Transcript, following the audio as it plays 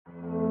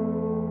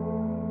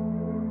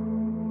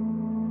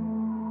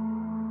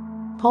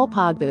Paul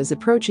Pogba is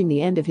approaching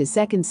the end of his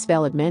second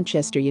spell at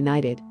Manchester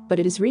United, but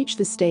it has reached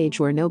the stage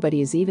where nobody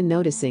is even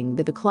noticing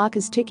that the clock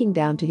is ticking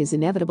down to his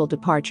inevitable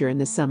departure in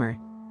the summer.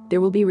 There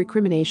will be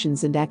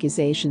recriminations and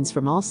accusations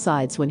from all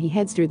sides when he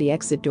heads through the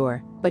exit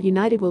door, but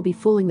United will be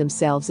fooling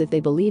themselves if they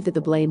believe that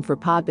the blame for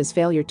Pogba's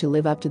failure to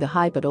live up to the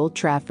hype at Old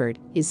Trafford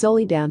is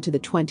solely down to the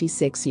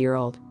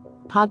 26-year-old.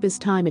 Pogba's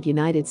time at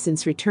United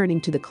since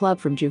returning to the club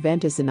from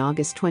Juventus in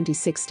August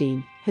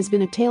 2016 has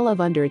been a tale of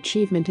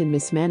underachievement and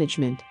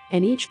mismanagement,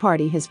 and each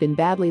party has been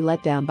badly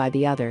let down by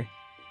the other.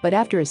 But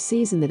after a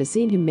season that has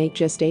seen him make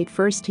just 8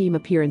 first-team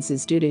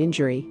appearances due to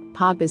injury,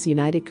 Pogba's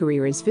United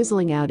career is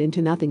fizzling out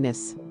into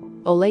nothingness.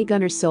 Ole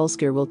Gunnar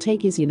Solskjaer will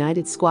take his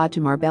United squad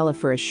to Marbella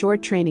for a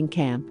short training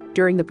camp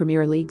during the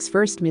Premier League's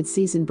first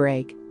mid-season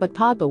break, but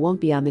Pogba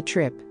won't be on the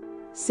trip.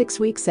 6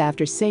 weeks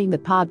after saying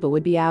that Pogba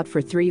would be out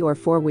for 3 or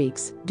 4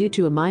 weeks due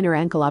to a minor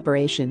ankle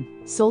operation,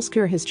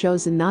 Solskjaer has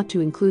chosen not to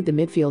include the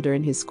midfielder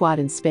in his squad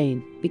in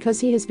Spain because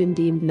he has been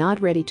deemed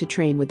not ready to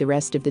train with the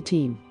rest of the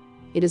team.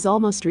 It has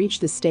almost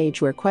reached the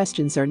stage where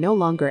questions are no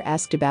longer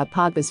asked about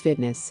Pogba's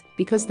fitness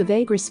because the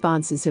vague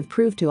responses have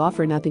proved to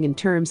offer nothing in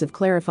terms of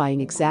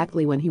clarifying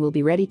exactly when he will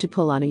be ready to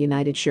pull on a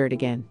United shirt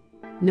again.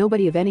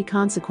 Nobody of any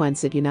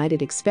consequence at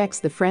United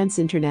expects the France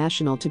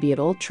international to be at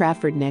Old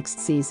Trafford next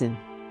season.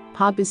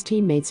 Pogba's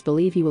teammates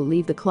believe he will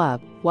leave the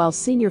club, while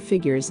senior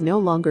figures no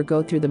longer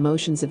go through the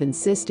motions of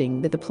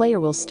insisting that the player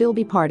will still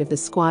be part of the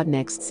squad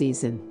next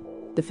season.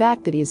 The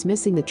fact that he is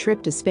missing the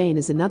trip to Spain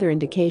is another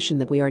indication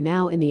that we are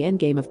now in the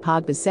endgame of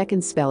Pogba's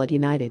second spell at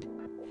United.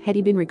 Had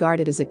he been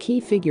regarded as a key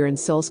figure in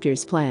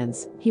Solskjaer's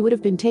plans, he would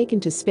have been taken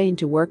to Spain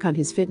to work on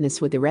his fitness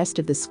with the rest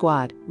of the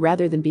squad,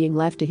 rather than being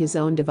left to his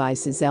own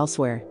devices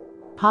elsewhere.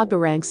 Pogba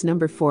ranks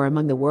number 4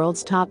 among the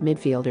world's top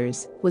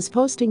midfielders, was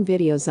posting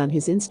videos on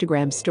his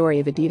Instagram story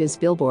of Adidas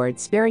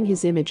billboards bearing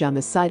his image on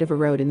the side of a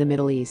road in the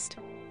Middle East.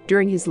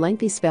 During his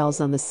lengthy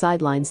spells on the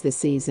sidelines this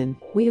season,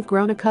 we have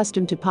grown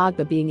accustomed to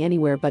Pogba being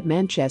anywhere but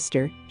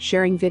Manchester,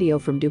 sharing video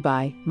from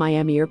Dubai,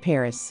 Miami or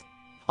Paris.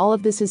 All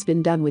of this has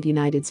been done with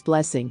United's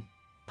blessing.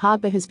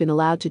 Pogba has been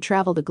allowed to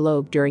travel the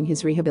globe during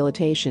his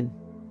rehabilitation.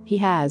 He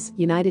has,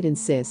 United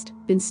insist,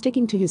 been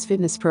sticking to his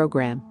fitness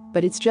program,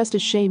 but it's just a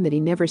shame that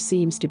he never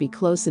seems to be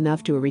close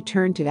enough to a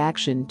return to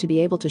action to be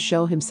able to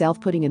show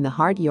himself putting in the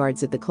hard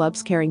yards at the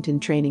club's Carrington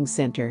Training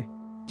Centre.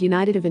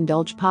 United have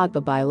indulged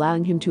Pogba by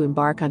allowing him to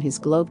embark on his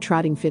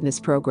globe-trotting fitness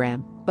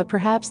program, but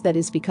perhaps that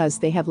is because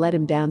they have let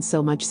him down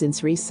so much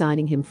since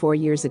re-signing him 4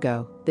 years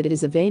ago, that it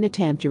is a vain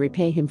attempt to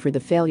repay him for the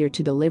failure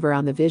to deliver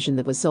on the vision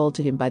that was sold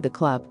to him by the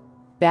club.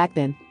 Back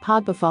then,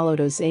 Pogba followed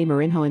Jose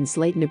Mourinho and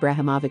Zlatan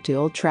Ibrahimovic to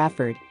Old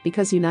Trafford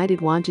because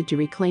United wanted to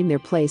reclaim their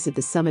place at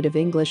the summit of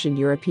English and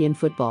European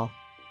football.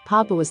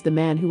 Pogba was the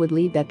man who would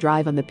lead that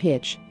drive on the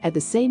pitch, at the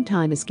same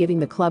time as giving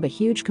the club a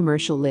huge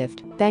commercial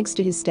lift, thanks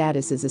to his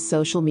status as a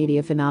social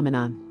media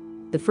phenomenon.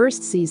 The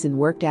first season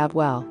worked out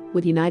well,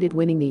 with United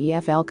winning the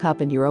EFL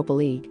Cup and Europa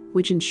League,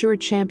 which ensured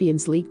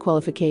Champions League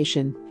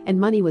qualification, and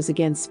money was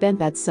again spent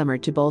that summer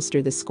to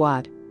bolster the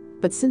squad.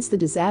 But since the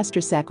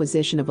disastrous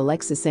acquisition of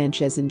Alexis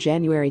Sanchez in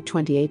January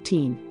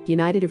 2018,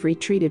 United have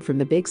retreated from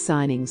the big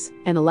signings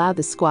and allowed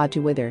the squad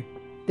to wither.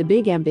 The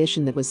big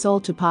ambition that was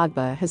sold to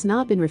Pogba has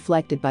not been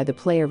reflected by the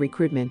player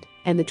recruitment,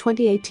 and the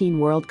 2018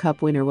 World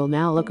Cup winner will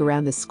now look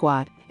around the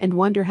squad and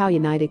wonder how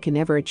United can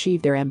ever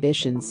achieve their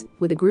ambitions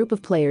with a group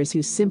of players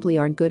who simply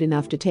aren't good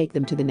enough to take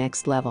them to the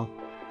next level.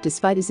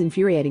 Despite his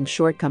infuriating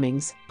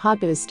shortcomings,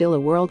 Pogba is still a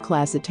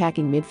world-class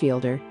attacking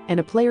midfielder and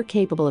a player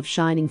capable of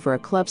shining for a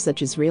club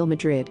such as Real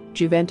Madrid,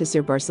 Juventus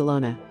or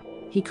Barcelona.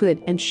 He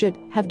could and should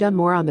have done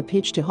more on the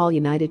pitch to haul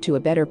United to a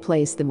better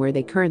place than where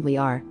they currently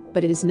are,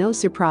 but it is no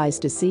surprise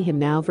to see him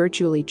now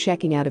virtually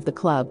checking out of the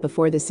club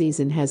before the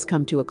season has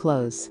come to a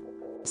close.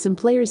 Some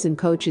players and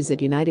coaches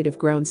at United have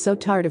grown so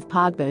tired of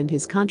Pogba and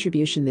his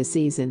contribution this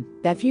season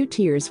that few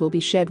tears will be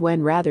shed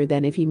when rather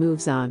than if he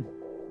moves on.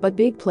 But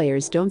big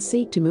players don't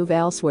seek to move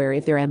elsewhere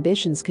if their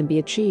ambitions can be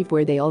achieved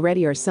where they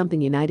already are,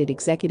 something United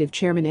executive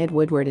chairman Ed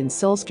Woodward and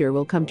Solskjaer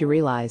will come to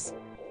realize.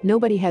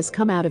 Nobody has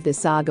come out of this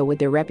saga with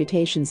their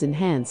reputations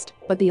enhanced,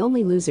 but the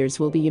only losers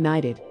will be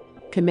United.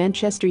 Can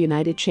Manchester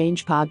United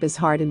change Pogba's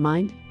heart and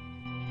mind?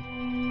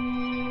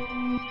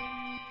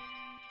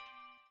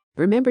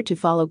 Remember to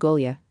follow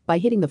Golia by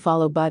hitting the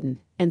follow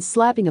button and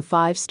slapping a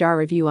 5-star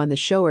review on the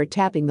show or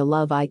tapping the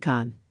love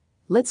icon.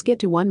 Let's get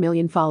to 1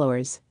 million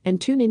followers and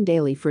tune in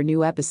daily for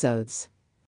new episodes.